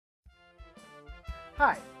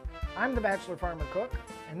Hi, I'm the Bachelor Farmer Cook,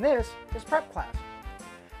 and this is Prep Class.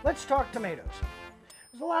 Let's talk tomatoes.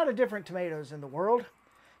 There's a lot of different tomatoes in the world.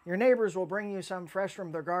 Your neighbors will bring you some fresh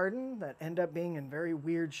from their garden that end up being in very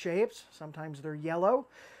weird shapes. Sometimes they're yellow.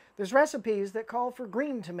 There's recipes that call for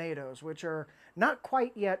green tomatoes, which are not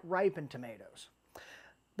quite yet ripened tomatoes.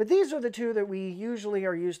 But these are the two that we usually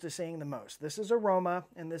are used to seeing the most. This is a Roma,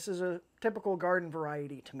 and this is a typical garden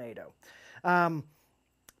variety tomato.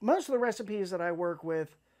 Most of the recipes that I work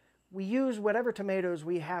with, we use whatever tomatoes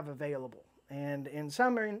we have available. And in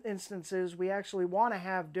some instances, we actually want to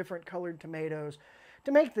have different colored tomatoes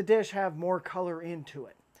to make the dish have more color into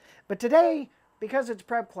it. But today, because it's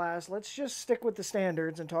prep class, let's just stick with the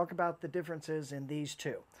standards and talk about the differences in these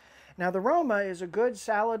two. Now, the Roma is a good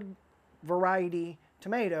salad variety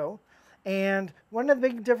tomato, and one of the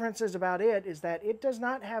big differences about it is that it does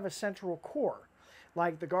not have a central core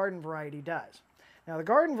like the garden variety does. Now, the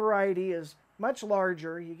garden variety is much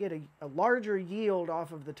larger. You get a larger yield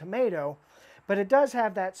off of the tomato, but it does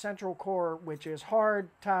have that central core, which is hard,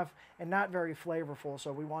 tough, and not very flavorful,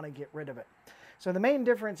 so we want to get rid of it. So the main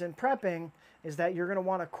difference in prepping is that you're going to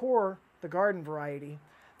want to core the garden variety.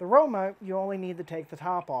 The Roma, you only need to take the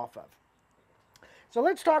top off of. So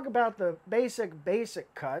let's talk about the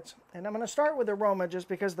basic cuts, and I'm going to start with the Roma just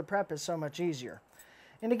because the prep is so much easier.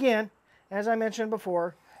 And again, as I mentioned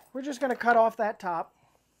before, we're just going to cut off that top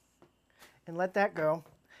and let that go.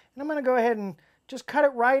 And I'm going to go ahead and just cut it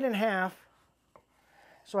right in half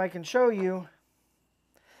so I can show you.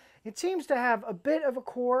 It seems to have a bit of a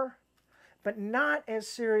core, but not as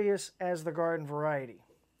serious as the garden variety.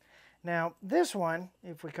 Now, this one,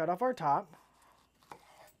 if we cut off our top,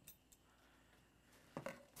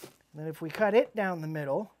 then if we cut it down the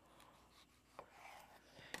middle,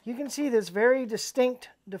 you can see this very distinct,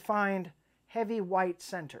 defined, heavy white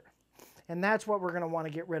center. And that's what we're going to want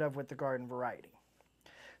to get rid of with the garden variety.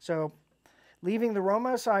 So, leaving the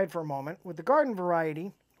Roma aside for a moment, with the garden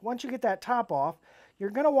variety, once you get that top off, you're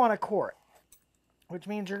going to want to core it, which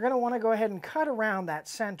means you're going to want to go ahead and cut around that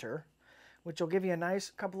center, which will give you a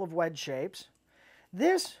nice couple of wedge shapes.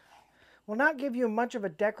 This will not give you much of a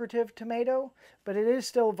decorative tomato, but it is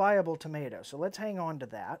still a viable tomato, so let's hang on to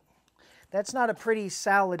that. That's not a pretty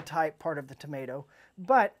salad type part of the tomato,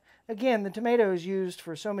 but again, the tomato is used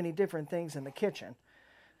for so many different things in the kitchen.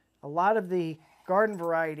 A lot of the garden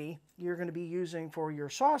variety you're going to be using for your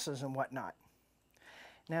sauces and whatnot.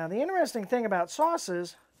 Now, the interesting thing about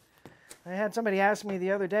sauces, I had somebody ask me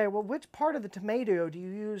the other day, well, which part of the tomato do you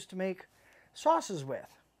use to make sauces with?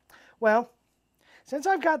 Well, since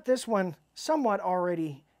I've got this one somewhat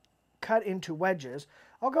already cut into wedges,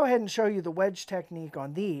 I'll go ahead and show you the wedge technique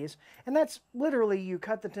on these. And that's literally you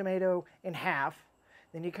cut the tomato in half,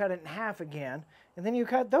 then you cut it in half again, and then you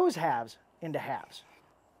cut those halves into halves.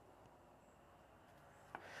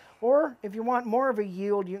 Or if you want more of a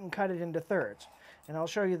yield, you can cut it into thirds. And I'll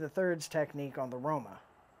show you the thirds technique on the Roma.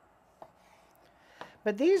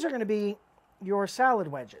 But these are going to be your salad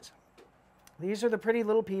wedges. These are the pretty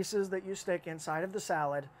little pieces that you stick inside of the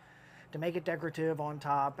salad to make it decorative on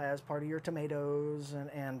top as part of your tomatoes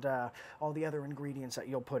and all the other ingredients that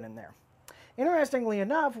you'll put in there. Interestingly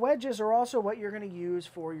enough, wedges are also what you're going to use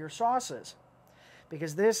for your sauces,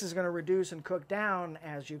 because this is going to reduce and cook down.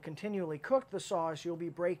 As you continually cook the sauce, you'll be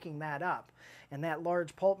breaking that up, and that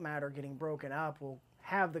large pulp matter getting broken up will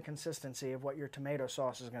have the consistency of what your tomato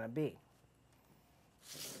sauce is going to be.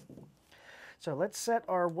 So let's set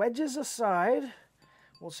our wedges aside.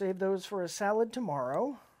 We'll save those for a salad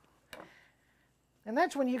tomorrow. And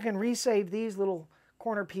that's when you can resave these little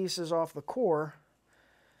corner pieces off the core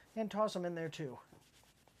and toss them in there too.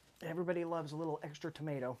 Everybody loves a little extra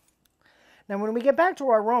tomato. Now when we get back to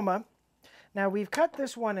our Roma, now we've cut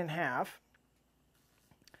this one in half.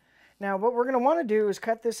 Now what we're going to want to do is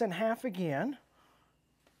cut this in half again.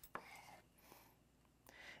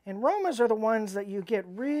 And Romas are the ones that you get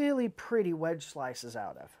really pretty wedge slices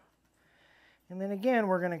out of. And then again,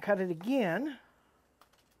 we're going to cut it again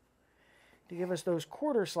to give us those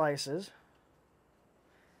quarter slices.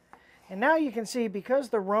 And now you can see, because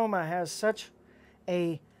the Roma has such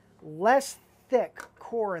a less thick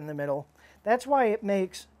core in the middle, that's why it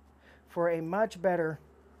makes for a much better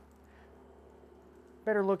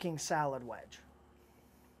looking salad wedge.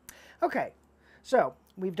 Okay, so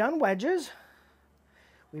we've done wedges.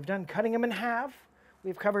 We've done cutting them in half.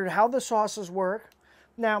 We've covered how the sauces work.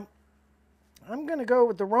 Now, I'm going to go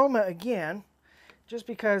with the Roma again, just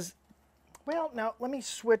because, well, now let me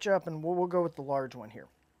switch up and we'll go with the large one here.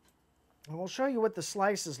 And we'll show you what the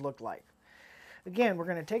slices look like. Again, we're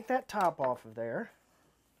going to take that top off of there.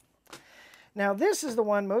 Now, this is the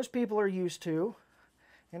one most people are used to.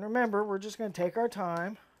 And remember, we're just going to take our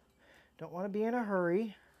time. Don't want to be in a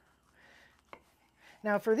hurry.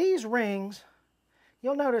 Now for these rings,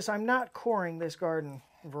 you'll notice I'm not coring this garden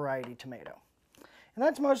variety tomato. And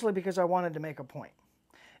that's mostly because I wanted to make a point.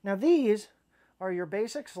 Now these are your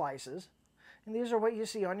basic slices, and these are what you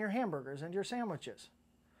see on your hamburgers and your sandwiches.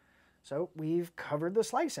 So we've covered the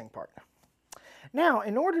slicing part. Now,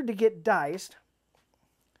 in order to get diced,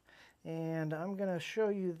 and I'm going to show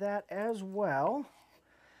you that as well,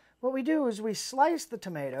 what we do is we slice the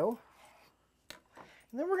tomato,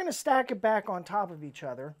 and then we're going to stack it back on top of each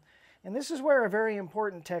other. And this is where a very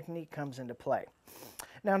important technique comes into play.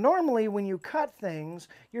 Now, normally when you cut things,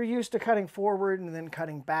 you're used to cutting forward and then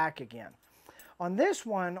cutting back again. On this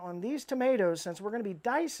one, on these tomatoes, since we're going to be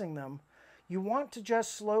dicing them, you want to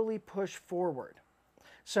just slowly push forward.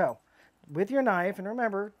 So, with your knife, and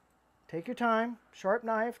remember, take your time, sharp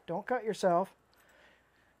knife, don't cut yourself.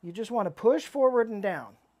 You just want to push forward and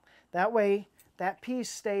down. That way, that piece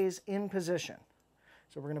stays in position.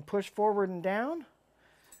 So we're going to push forward and down.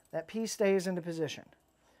 That piece stays into position.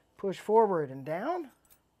 Push forward and down,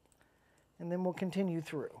 and then we'll continue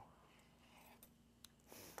through.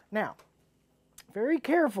 Now, very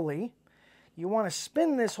carefully, you want to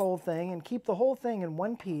spin this whole thing and keep the whole thing in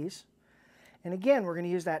one piece. And again, we're going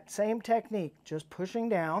to use that same technique, just pushing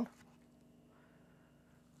down,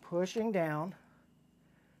 pushing down,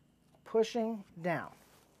 pushing down.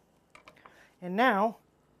 And now,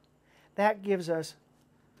 that gives us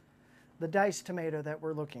the diced tomato that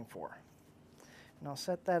we're looking for. And I'll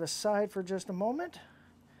set that aside for just a moment.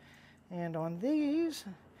 And on these,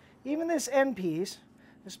 even this end piece,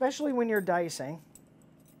 especially when you're dicing,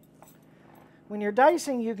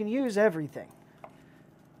 you can use everything.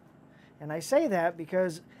 And I say that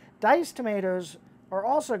because diced tomatoes are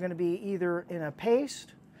also going to be either in a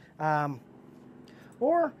paste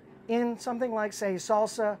or in something like, say,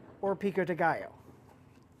 salsa or pico de gallo.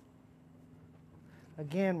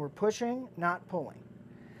 Again, we're pushing, not pulling.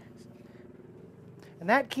 And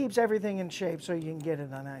that keeps everything in shape so you can get it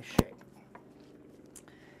in a nice shape.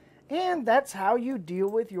 And that's how you deal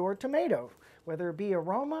with your tomato, whether it be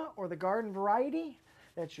aroma or the garden variety.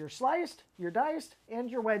 That's your sliced, your diced, and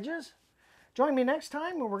your wedges. Join me next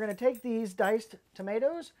time when we're going to take these diced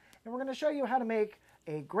tomatoes and we're going to show you how to make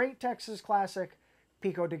a great Texas classic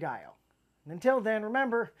pico de gallo. And until then,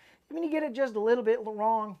 remember, even you get it just a little bit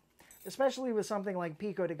wrong, especially with something like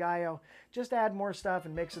pico de gallo, just add more stuff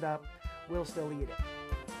and mix it up. We'll still eat it.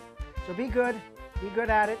 So be good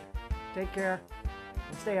at it, take care,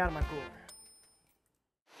 and stay out of my cooler.